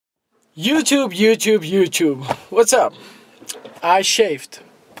YouTube. What's up? I shaved.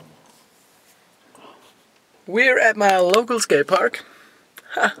 We're at my local skate park.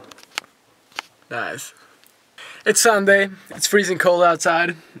 Ha. Nice. It's Sunday. It's freezing cold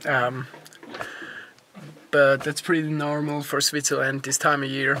outside. But that's pretty normal for Switzerland this time of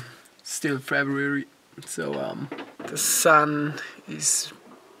year. Still February. So the sun is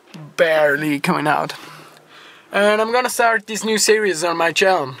barely coming out. And I'm gonna start this new series on my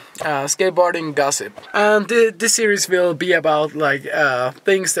channel, Skateboarding Gossip. And this series will be about like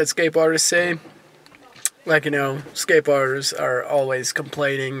things that skateboarders say. Like, you know, skateboarders are always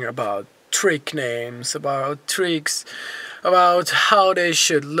complaining about trick names, about tricks, about how they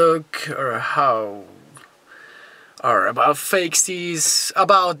should look, or about fakesies,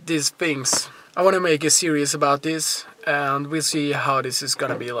 about these things. I want to make a series about this, and we'll see how this is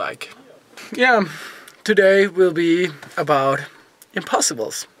gonna be like. Yeah. Today will be about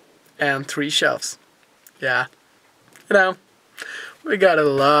impossibles and Tre Shovs. Yeah, you know, we got a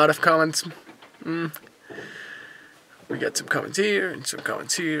lot of comments. We get some comments here and some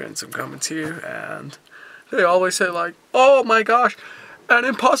comments here and some comments here, and they always say like, oh my gosh, an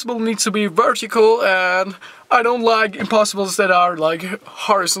impossible needs to be vertical, and I don't like impossibles that are like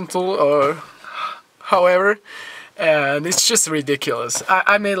horizontal or however. And it's just ridiculous.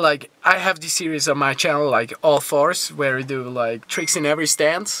 I made like, I have this series on my channel, like all fours, where we do like tricks in every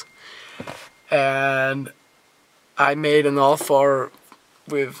stance. And I made an all four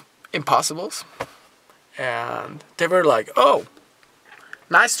with impossibles. And they were like, oh,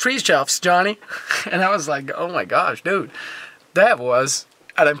 nice Tre Shovs, Jonny. And I was like, oh my gosh, dude, that was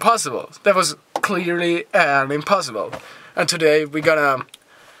an impossible. That was clearly an impossible. And today we're gonna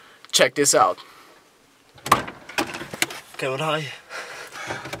check this out. Yeah,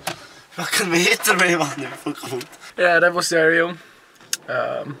 that was Dario.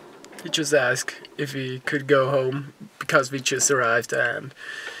 He just asked if he could go home because we just arrived and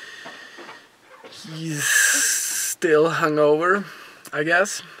he's still hungover, I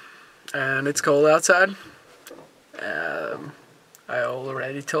guess, and it's cold outside. I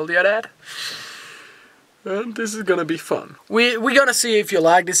already told you that. And this is gonna be fun. We're gonna see if you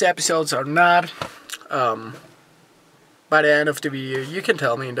like these episodes or not. By the end of the video, you can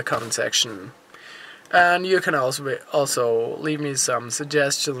tell me in the comment section, and you can also leave me some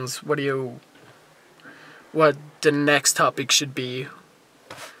suggestions. What the next topic should be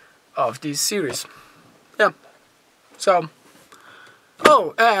of this series. Yeah. So,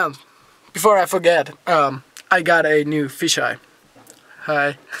 oh, and before I forget, I got a new fisheye.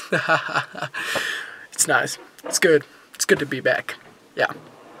 Hi. It's nice. It's good. It's good to be back. Yeah.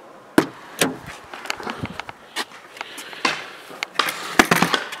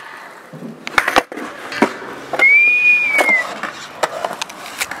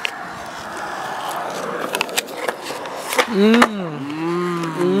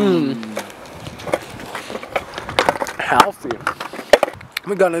 Healthy.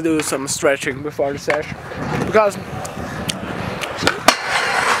 We're gonna do some stretching before the session because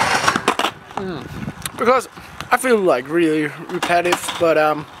I feel like really repetitive, but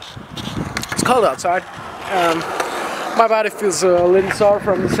it's cold outside. My body feels a little sore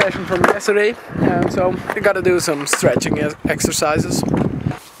from the session from yesterday, and so we gotta do some stretching exercises.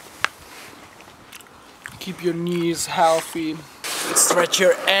 Keep your knees healthy. Stretch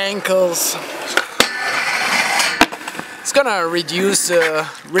your ankles. It's gonna reduce the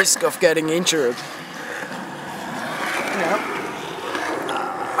risk of getting injured. Yeah.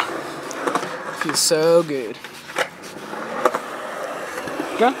 Feels so good.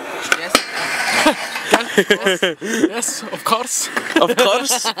 Yeah? Yes. Yes, of course. Of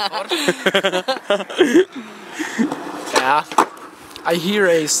course. Yeah. I hear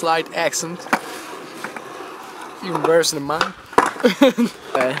a slight accent. Even worse than mine.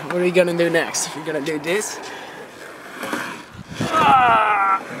 What are we gonna do next? We're gonna do this.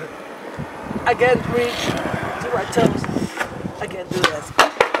 I can't reach to my toes. I can't do that.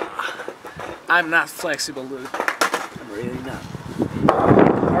 I'm not flexible, dude. I'm really not.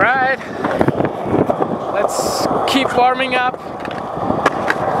 Alright. Let's keep warming up.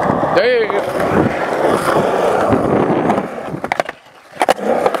 There you go.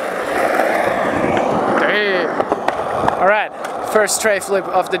 Alright, first tray flip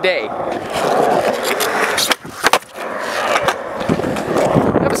of the day.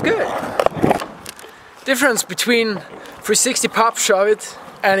 That was good. Difference between 360 pop shove it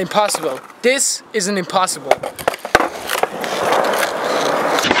and impossible. This is an impossible.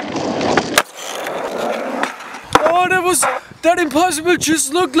 Oh, that impossible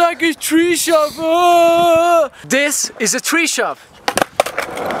just looked like a Tre Shov. Oh! This is a Tre Shov.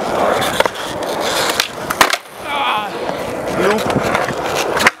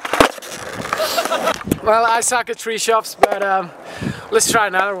 Well, I suck at Tre Shovs, but let's try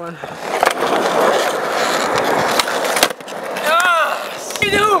another one.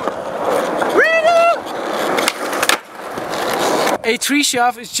 A Tre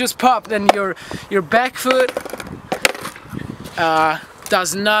Shov is just popped and your back foot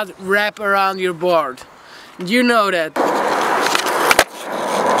does not wrap around your board. You know that.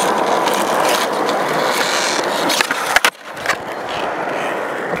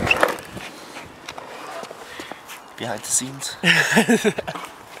 Behind the scenes.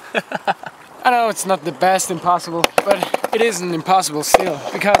 I know it's not the best impossible, but it isn't impossible still,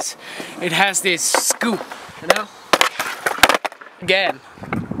 because it has this scoop, you know? Again,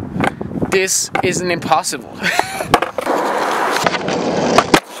 this isn't impossible.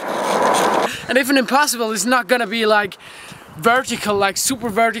 And if an impossible is not gonna be like vertical, like super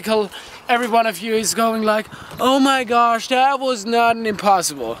vertical, every one of you is going like, oh my gosh, that was not an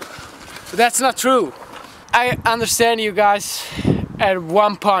impossible. But that's not true. I understand you guys at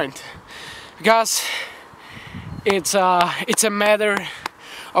one point, because it's a matter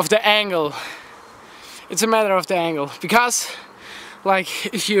of the angle. It's a matter of the angle, because like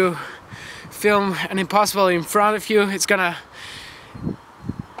if you film an impossible in front of you, it's gonna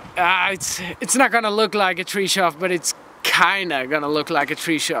it's not gonna look like a Tre Shov, but it's kinda gonna look like a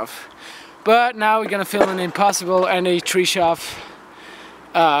Tre Shov. But now we're gonna film an impossible and a Tre Shov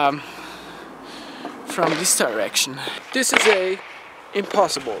from this direction. This is a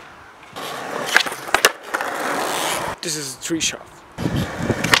impossible. This is a Tre Shov.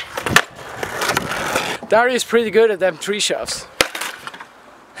 Dari is pretty good at them Tre Shovs.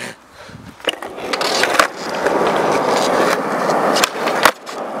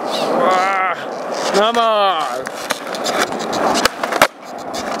 Come on!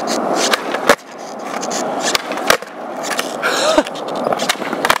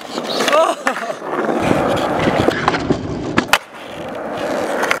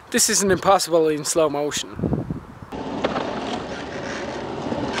 This is an impossible in slow motion.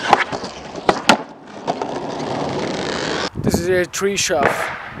 This is a Tre Shov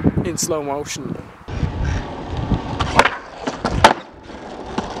in slow motion.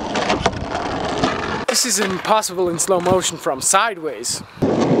 This is impossible in slow motion from sideways.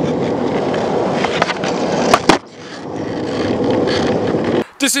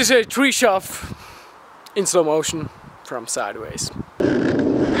 This is a Tre Shov in slow motion from sideways.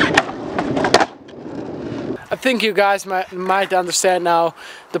 I think you guys might understand now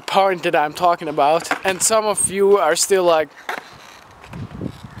the point that I'm talking about, and some of you are still like,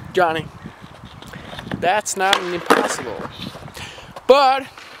 Jonny, that's not an impossible. But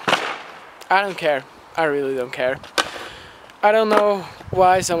I don't care. I really don't care. I don't know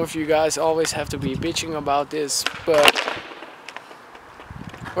why some of you guys always have to be bitching about this, but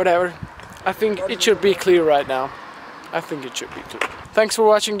whatever. I think it should be clear right now. I think it should be clear. Thanks for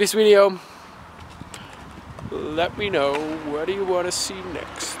watching this video. Let me know what do you want to see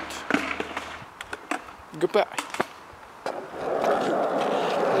next. Goodbye.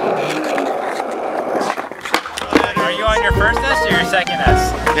 Are you on your first S or your second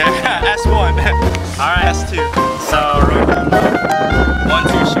S? Yeah, S1. Alright. S2. So, 1,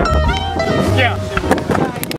 2, shoot. Yeah.